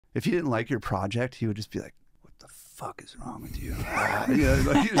if he didn't like your project, he would just be like, what the fuck is wrong with you? Like, he had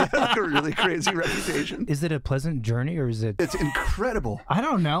like a really crazy reputation. Is it a pleasant journey or is it? It's incredible. I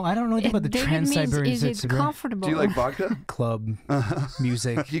don't know. I don't know anything about the Trans-Siberian. Is it comfortable? Do you like vodka? Club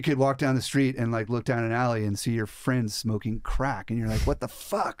music. You could walk down the street and like look down an alley and see your friends smoking crack, and you're like, what the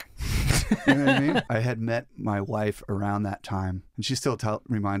fuck? You know what I mean? I had met my wife around that time, and she still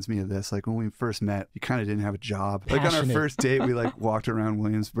reminds me of this. Like when we first met, you kind of didn't have a job. Like on our first date, we like walked around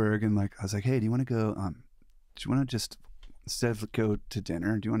Williamsburg, and like I was like, hey, do you want to go? Do you want to just, instead of go to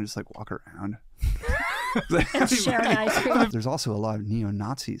dinner, do you want to just like walk around? And share an ice cream. There's also a lot of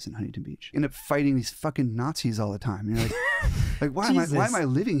neo-Nazis in Huntington Beach. You end up fighting these fucking Nazis all the time. You're like why am I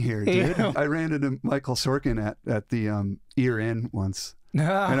living here, dude? I ran into Michael Sorkin at the Ear Inn once. And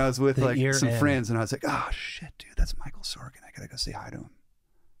I was with like some friends, and I was like, oh shit, dude, that's Michael Sorkin. I gotta go say hi to him.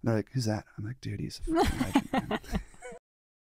 And they're like, who's that? I'm like, dude, he's a fucking legend, man.